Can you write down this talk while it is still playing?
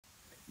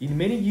In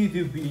many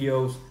YouTube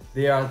videos,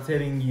 they are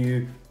telling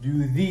you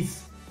do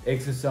this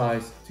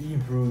exercise to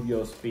improve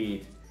your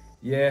speed.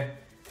 Yeah,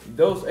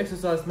 those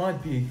exercises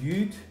might be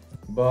good,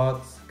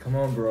 but come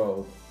on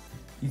bro.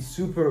 It's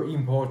super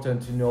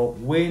important to know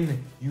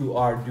when you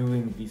are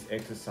doing these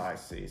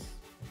exercises.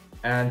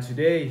 And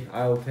today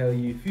I'll tell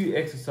you a few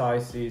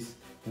exercises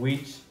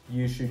which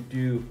you should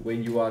do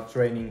when you are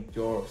training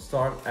your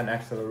start and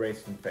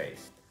acceleration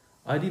phase.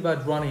 I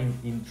divide running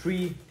in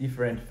 3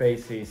 different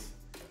phases: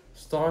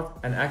 start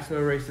and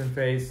acceleration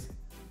phase,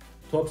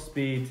 top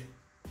speed,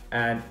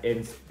 and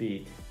end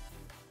speed.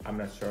 I'm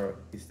not sure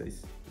is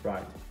this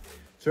right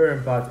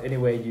term, but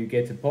anyway, you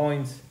get the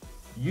point.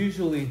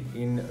 Usually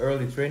in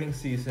early training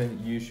season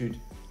you should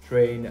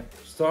train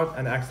start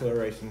and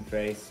acceleration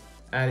phase.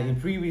 And in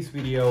previous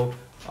video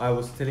I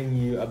was telling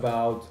you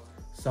about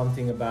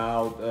something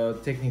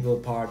about technical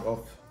part of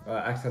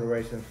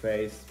acceleration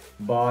phase,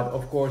 but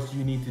of course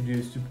you need to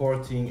do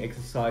supporting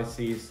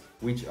exercises,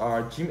 which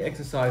are gym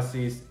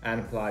exercises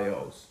and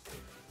plyos.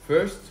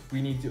 First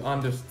we need to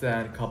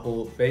understand a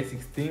couple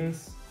basic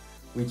things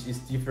which is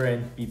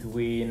different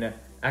between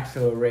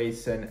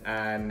acceleration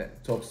and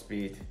top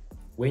speed.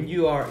 When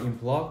you are in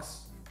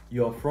blocks,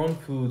 your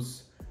front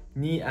foot's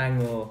knee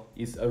angle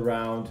is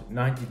around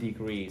 90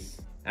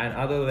 degrees and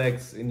other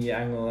legs knee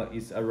angle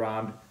is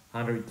around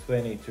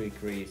 120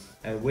 degrees.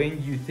 And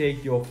when you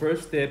take your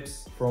first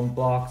steps from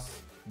blocks,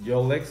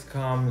 your legs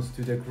comes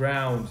to the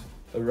ground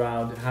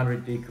around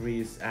 100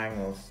 degrees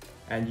angles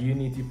and you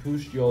need to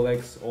push your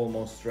legs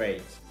almost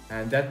straight.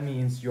 And that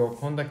means your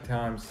contact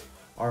times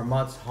are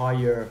much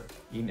higher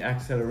in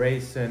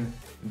acceleration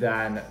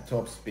than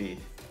top speed.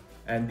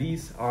 And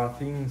these are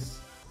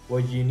things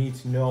what you need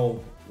to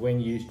know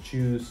when you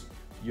choose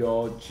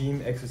your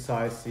gym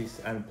exercises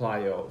and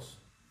plyos.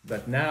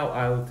 But now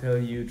I'll tell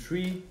you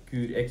 3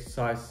 good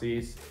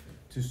exercises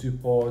to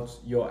support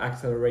your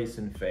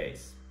acceleration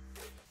phase.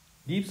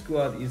 Deep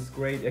squat is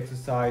great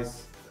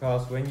exercise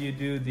because when you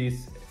do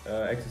this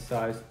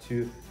exercise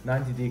to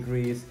 90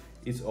 degrees,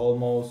 it's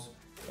almost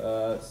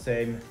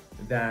same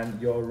than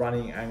your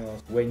running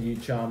angles when you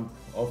jump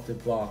off the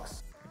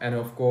blocks. And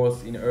of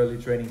course in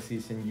early training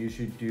season you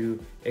should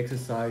do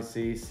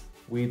exercises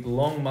with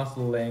long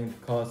muscle length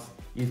because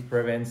it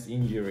prevents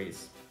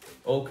injuries.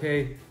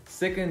 Okay,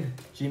 second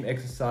gym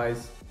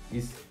exercise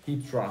is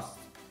hip thrust.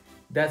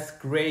 That's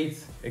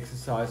great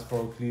exercise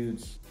for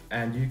glutes,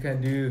 and you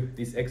can do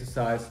this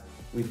exercise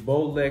with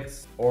both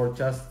legs or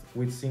just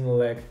with single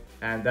leg,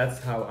 and that's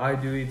how I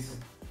do it.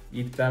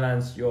 It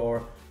balances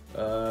your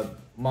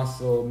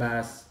muscle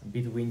mass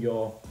between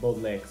your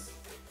both legs.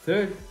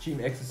 Third gym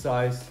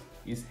exercise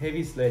is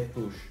heavy sled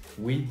push.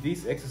 With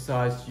this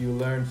exercise you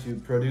learn to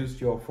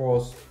produce your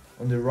force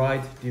on the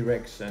right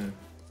direction,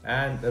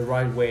 and the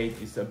right weight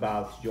is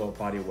about your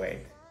body weight.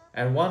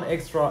 And one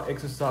extra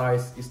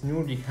exercise is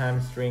Nordic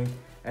hamstring,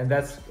 and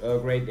that's a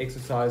great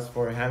exercise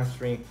for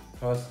hamstring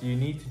because you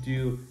need to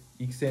do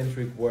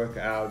eccentric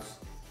workouts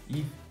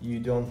if you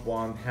don't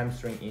want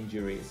hamstring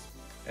injuries.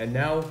 And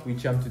now we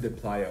jump to the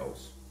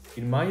plyos.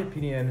 In my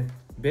opinion,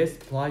 best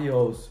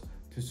plyos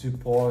to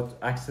support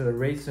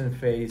acceleration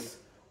phase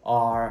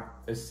are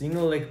a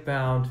single leg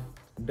pound,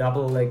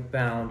 double leg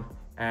pound,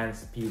 and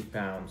speed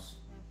pounds.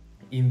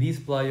 In these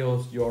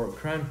plyos your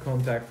ground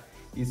contact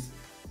is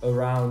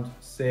around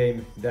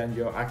same than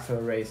your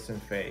acceleration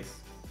phase,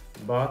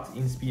 but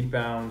in speed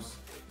pounds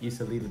is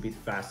a little bit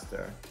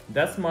faster.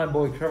 That's my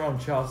boy Kevin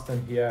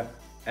Charleston here,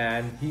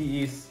 and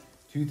he is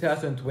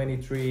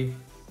 2023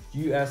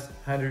 US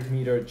 100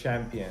 meter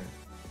champion.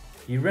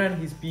 He ran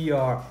his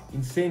PR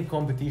in same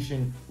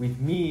competition with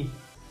me,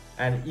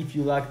 and if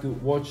you like to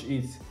watch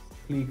it,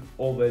 click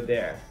over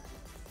there.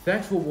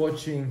 Thanks for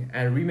watching,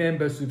 and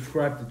remember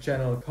subscribe to the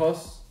channel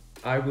cause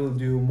I will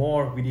do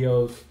more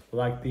videos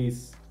like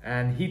this,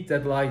 and hit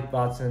that like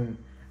button,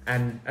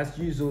 and as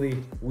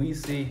usually we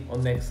see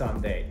on next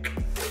Sunday.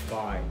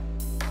 Bye.